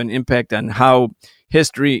going to have an impact on how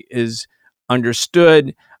history is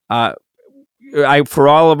understood. For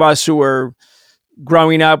all of us who were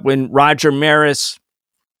growing up when Roger Maris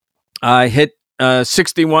hit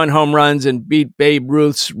 61 home runs and beat Babe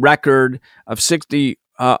Ruth's record of 60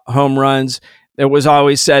 home runs, it was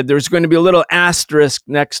always said there's going to be a little asterisk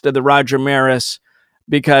next to the Roger Maris,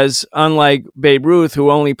 because unlike Babe Ruth, who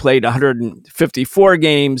only played 154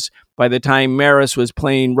 games, by the time Maris was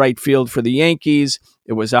playing right field for the Yankees,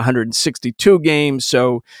 it was 162 games.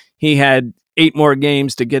 So he had 8 more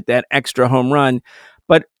games to get that extra home run.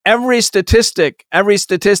 But every statistic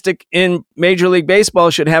in Major League Baseball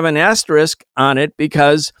should have an asterisk on it,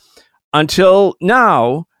 because until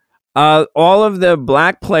now, all of the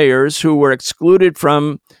Black players who were excluded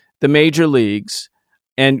from the major leagues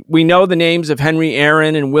And we know the names of Henry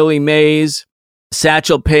Aaron and Willie Mays,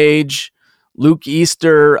 Satchel Paige, Luke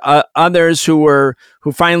Easter, others who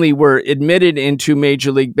finally were admitted into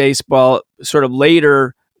Major League Baseball sort of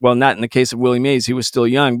later. Well, not in the case of Willie Mays, he was still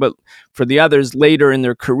young, but for the others later in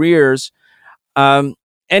their careers.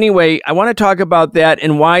 Anyway, I want to talk about that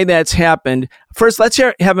and why that's happened. First, let's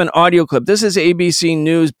have an audio clip. This is ABC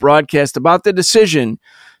News broadcast about the decision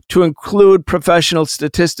to include professional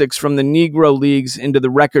statistics from the Negro Leagues into the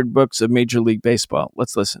record books of Major League Baseball.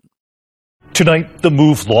 Let's listen. Tonight, the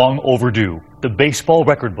move long overdue. The baseball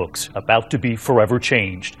record books about to be forever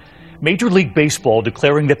changed. Major League Baseball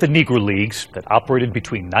declaring that the Negro Leagues that operated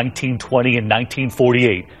between 1920 and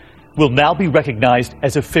 1948 will now be recognized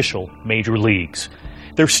as official major leagues.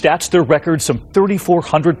 Their stats, their records, some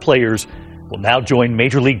 3,400 players will now join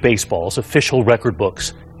Major League Baseball's official record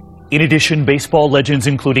books. In addition, baseball legends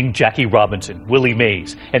including Jackie Robinson, Willie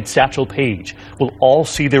Mays, and Satchel Paige will all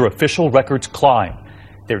see their official records climb.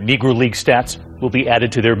 Their Negro League stats will be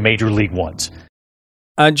added to their Major League ones.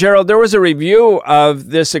 Gerald, there was a review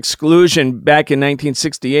of this exclusion back in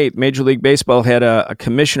 1968. Major League Baseball had a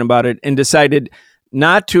commission about it and decided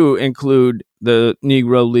not to include the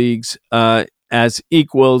Negro Leagues as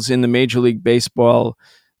equals in the Major League Baseball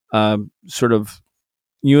sort of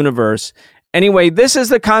universe. Anyway, this is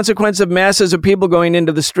the consequence of masses of people going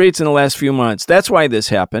into the streets in the last few months. That's why this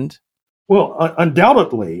happened. Well,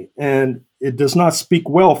 undoubtedly, and it does not speak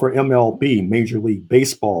well for MLB, Major League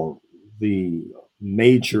Baseball, the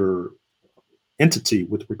major entity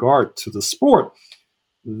with regard to the sport,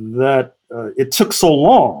 that it took so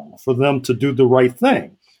long for them to do the right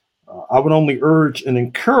thing. I would only urge and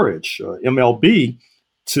encourage MLB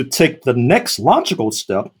to take the next logical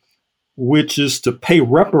step, which is to pay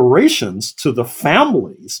reparations to the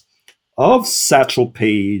families of Satchel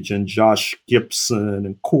Paige and Josh Gibson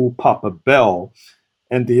and Cool Papa Bell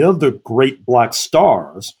and the other great Black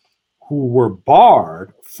stars who were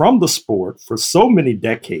barred from the sport for so many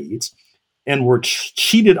decades and were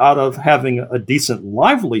cheated out of having a decent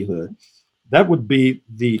livelihood. That would be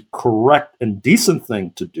the correct and decent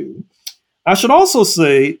thing to do. I should also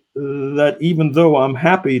say that even though I'm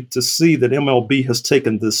happy to see that MLB has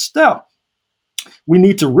taken this step, we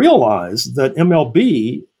need to realize that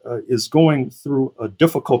MLB is going through a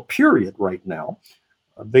difficult period right now.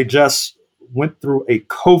 They just went through a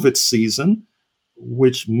COVID season,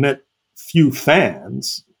 which meant few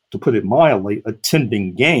fans, to put it mildly,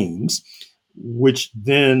 attending games, which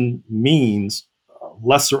then means a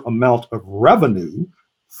lesser amount of revenue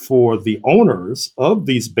for the owners of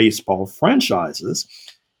these baseball franchises.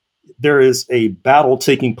 There is a battle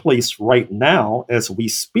taking place right now as we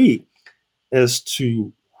speak as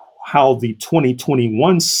to how the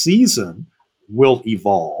 2021 season will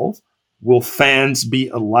evolve. Will fans be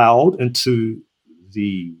allowed into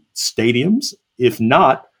the stadiums? If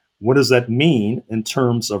not, what does that mean in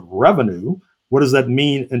terms of revenue? What does that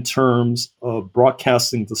mean in terms of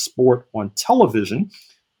broadcasting the sport on television?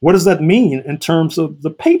 What does that mean in terms of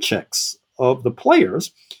the paychecks of the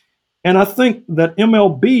players? And I think that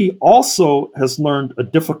MLB also has learned a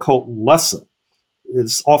difficult lesson.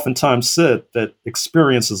 It's oftentimes said that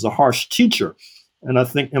experience is a harsh teacher. And I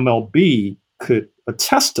think MLB could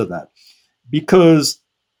attest to that, because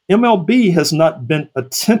MLB has not been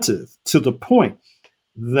attentive to the point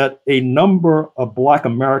that a number of Black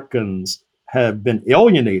Americans have been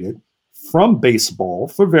alienated from baseball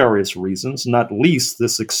for various reasons, not least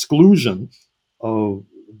this exclusion of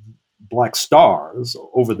Black stars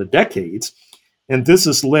over the decades. And this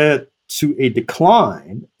has led to a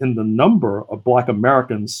decline in the number of Black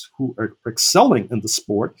Americans who are excelling in the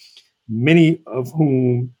sport, many of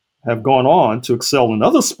whom have gone on to excel in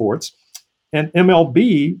other sports. And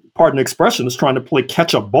MLB, pardon the expression, is trying to play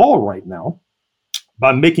catch-up ball right now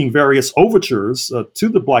by making various overtures to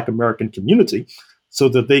the Black American community so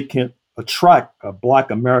that they can attract a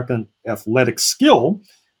Black American athletic skill.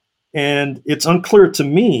 And it's unclear to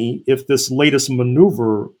me if this latest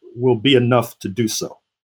maneuver will be enough to do so.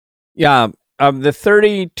 Yeah, of the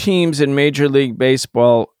 30 teams in Major League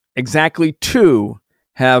Baseball, exactly 2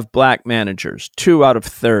 have Black managers, 2 out of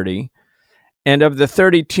 30. And of the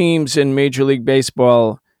 30 teams in Major League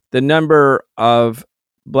Baseball, the number of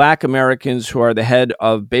Black Americans who are the head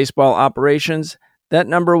of baseball operations, that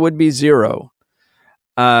number would be 0.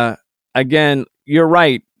 Again, you're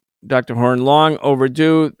right, Dr. Horne, long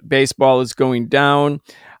overdue. Baseball is going down.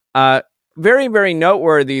 Very, very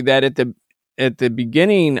noteworthy that at the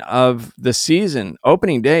beginning of the season,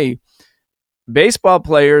 opening day, baseball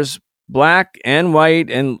players, Black and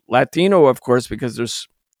white and Latino, of course, because there's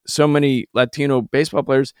so many Latino baseball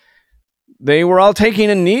players, they were all taking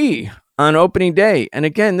a knee on opening day. And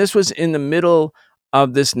again, this was in the middle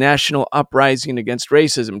of this national uprising against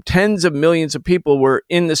racism. Tens of millions of people were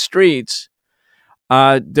in the streets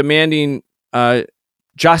demanding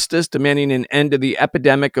justice, demanding an end to the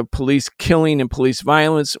epidemic of police killing and police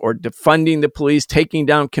violence, or defunding the police, taking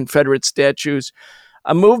down Confederate statues.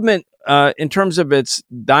 A movement, in terms of its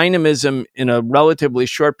dynamism in a relatively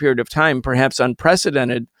short period of time, perhaps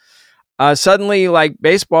unprecedented. Suddenly,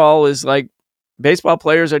 baseball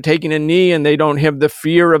players are taking a knee and they don't have the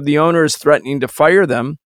fear of the owners threatening to fire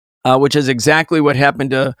them, which is exactly what happened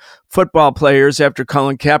to football players after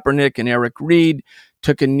Colin Kaepernick and Eric Reed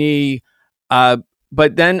took a knee.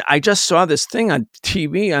 But then I just saw this thing on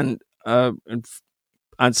TV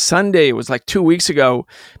on Sunday. It was like 2 weeks ago,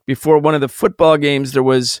 before one of the football games. There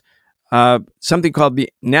was something called the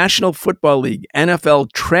National Football League,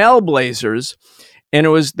 NFL Trailblazers. And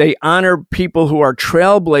they honor people who are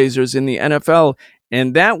trailblazers in the NFL.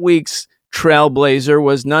 And that week's trailblazer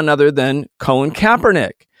was none other than Colin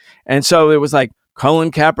Kaepernick. And so it was like,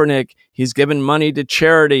 Colin Kaepernick, he's given money to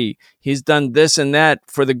charity. He's done this and that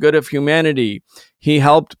for the good of humanity. He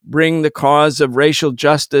helped bring the cause of racial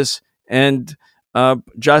justice and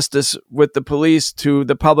justice with the police to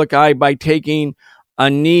the public eye by taking a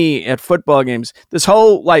knee at football games. This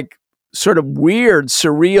whole sort of weird,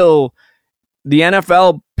 surreal, the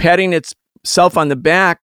NFL patting itself on the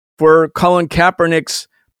back for Colin Kaepernick's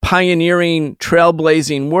pioneering,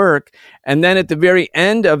 trailblazing work. And then at the very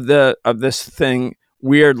end of this thing,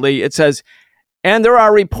 weirdly, it says, and there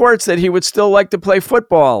are reports that he would still like to play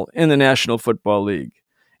football in the National Football League.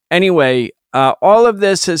 Anyway, all of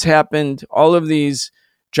this has happened, all of these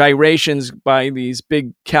gyrations by these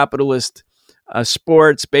big capitalist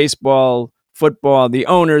sports, baseball, football, the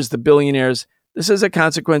owners, the billionaires. This is a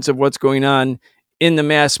consequence of what's going on in the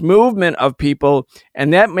mass movement of people.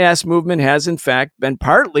 And that mass movement has, in fact, been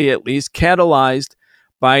partly, at least, catalyzed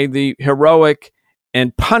by the heroic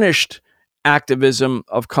and punished activism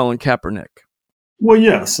of Colin Kaepernick. Well,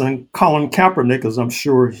 yes. And Colin Kaepernick, as I'm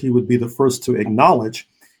sure he would be the first to acknowledge,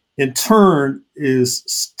 in turn is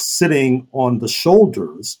sitting on the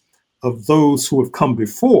shoulders of those who have come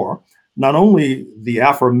before, not only the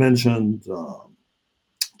aforementioned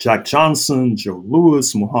Jack Johnson, Joe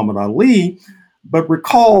Louis, Muhammad Ali, but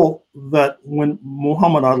recall that when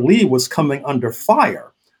Muhammad Ali was coming under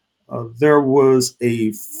fire, there was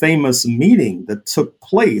a famous meeting that took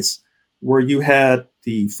place where you had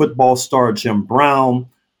the football star Jim Brown,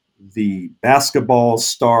 the basketball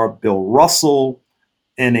star Bill Russell,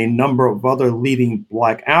 and a number of other leading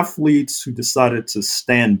Black athletes who decided to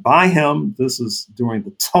stand by him. This is during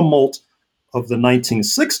the tumult of the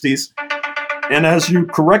 1960s. And as you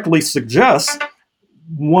correctly suggest,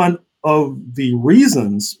 one of the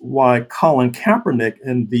reasons why Colin Kaepernick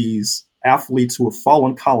and these athletes who have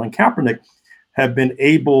followed Colin Kaepernick have been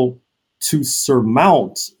able to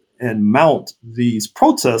surmount and mount these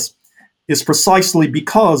protests is precisely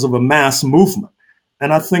because of a mass movement.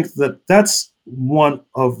 And I think that that's one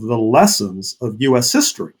of the lessons of U.S.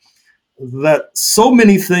 history, that so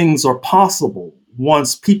many things are possible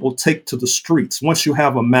once people take to the streets. Once you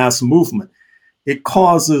have a mass movement, it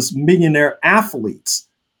causes millionaire athletes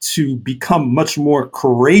to become much more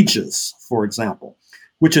courageous, for example,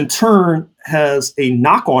 which in turn has a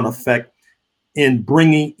knock-on effect in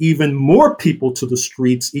bringing even more people to the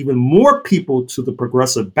streets, even more people to the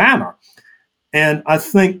progressive banner. And I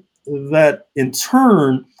think that in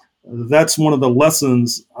turn, that's one of the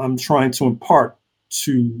lessons I'm trying to impart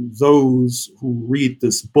to those who read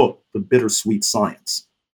this book, The Bittersweet Science.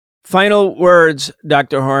 Final words,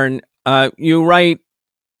 Dr. Horne. You write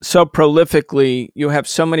so prolifically. You have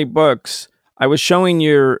so many books. I was showing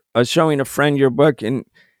a friend your book,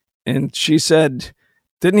 and she said,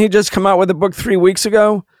 "Didn't he just come out with a book 3 weeks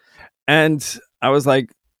ago?" And I was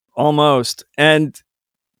like, "Almost." And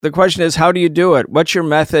the question is, how do you do it? What's your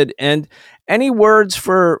method? And any words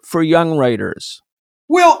for young writers?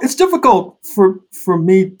 Well, it's difficult for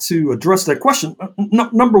me to address that question.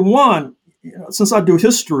 Number one, since I do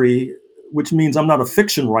history, which means I'm not a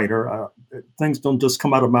fiction writer, things don't just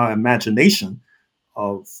come out of my imagination.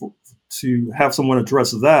 To have someone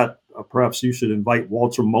address that, perhaps you should invite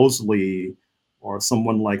Walter Mosley or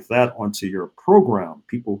someone like that onto your program,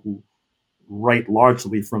 people who write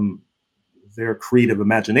largely from their creative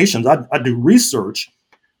imaginations. I do research,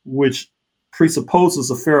 which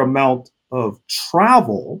presupposes a fair amount of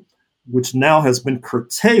travel, which now has been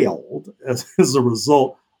curtailed as a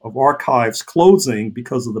result of archives closing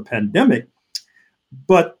because of the pandemic.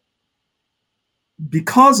 But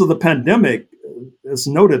because of the pandemic, as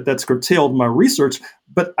noted, that's curtailed my research.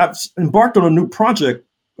 But I've embarked on a new project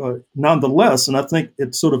nonetheless, and I think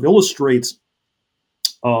it sort of illustrates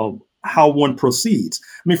how one proceeds.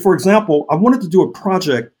 I mean, for example, I wanted to do a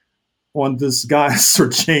project on this guy, Sir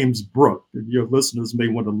James Brooke. Your listeners may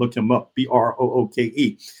want to look him up, Brooke.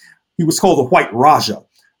 He was called the White Raja.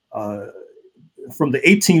 From the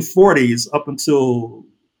 1840s up until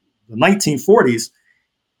the 1940s,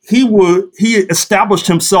 he established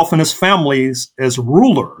himself and his families as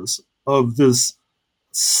rulers of this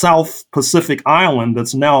South Pacific island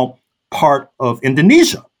that's now part of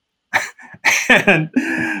Indonesia. And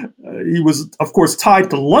he was, of course, tied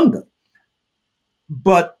to London.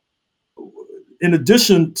 But in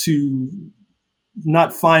addition to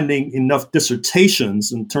not finding enough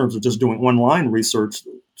dissertations in terms of just doing online research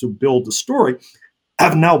to build the story,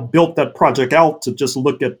 I've now built that project out to just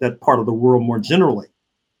look at that part of the world more generally.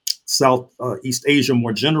 Southeast Asia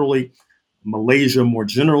more generally, Malaysia more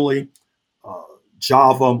generally,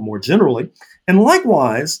 Java more generally. And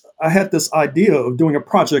likewise, I had this idea of doing a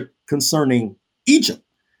project concerning Egypt.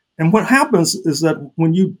 And what happens is that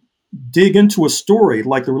when you dig into a story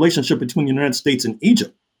like the relationship between the United States and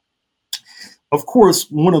Egypt, of course,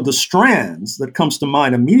 one of the strands that comes to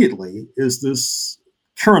mind immediately is this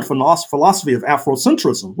current philosophy of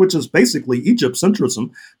Afrocentrism, which is basically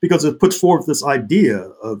Egypt-centrism, because it puts forth this idea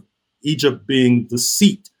of Egypt being the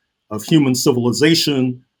seat of human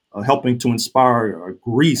civilization, helping to inspire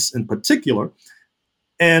Greece in particular.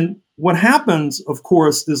 And what happens, of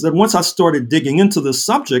course, is that once I started digging into this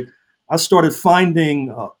subject, I started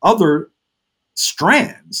finding other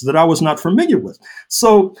strands that I was not familiar with.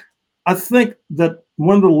 So I think that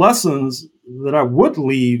one of the lessons that I would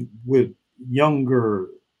leave with younger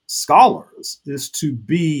scholars is to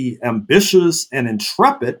be ambitious and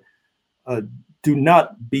intrepid. Do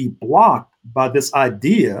not be blocked by this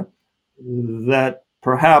idea that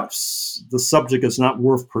perhaps the subject is not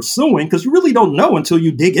worth pursuing, because you really don't know until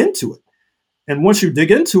you dig into it. And once you dig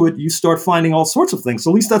into it, you start finding all sorts of things. So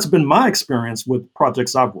at least that's been my experience with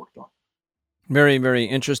projects I've worked on. Very, very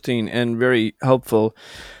interesting and very helpful.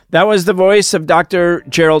 That was the voice of Dr.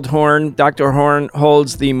 Gerald Horne. Dr. Horne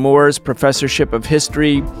holds the Moores Professorship of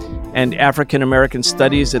History and African American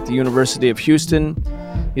Studies at the University of Houston.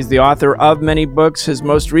 He's the author of many books. His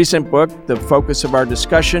most recent book, the focus of our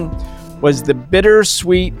discussion, was The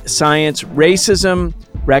Bittersweet Science Racism,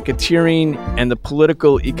 Racketeering, and the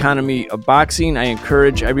Political Economy of Boxing. I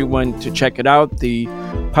encourage everyone to check it out. The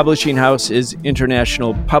publishing house is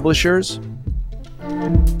International Publishers.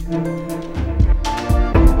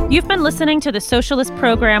 You've been listening to The Socialist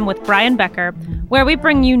Program with Brian Becker, where we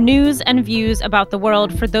bring you news and views about the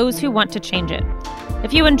world for those who want to change it.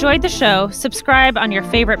 If you enjoyed the show, subscribe on your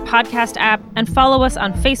favorite podcast app and follow us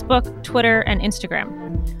on Facebook, Twitter, and Instagram.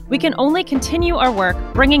 We can only continue our work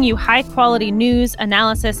bringing you high-quality news,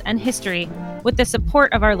 analysis, and history with the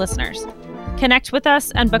support of our listeners. Connect with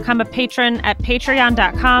us and become a patron at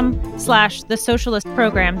patreon.com/The Socialist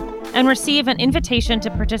Program and receive an invitation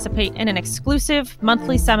to participate in an exclusive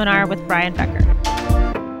monthly seminar with Brian Becker.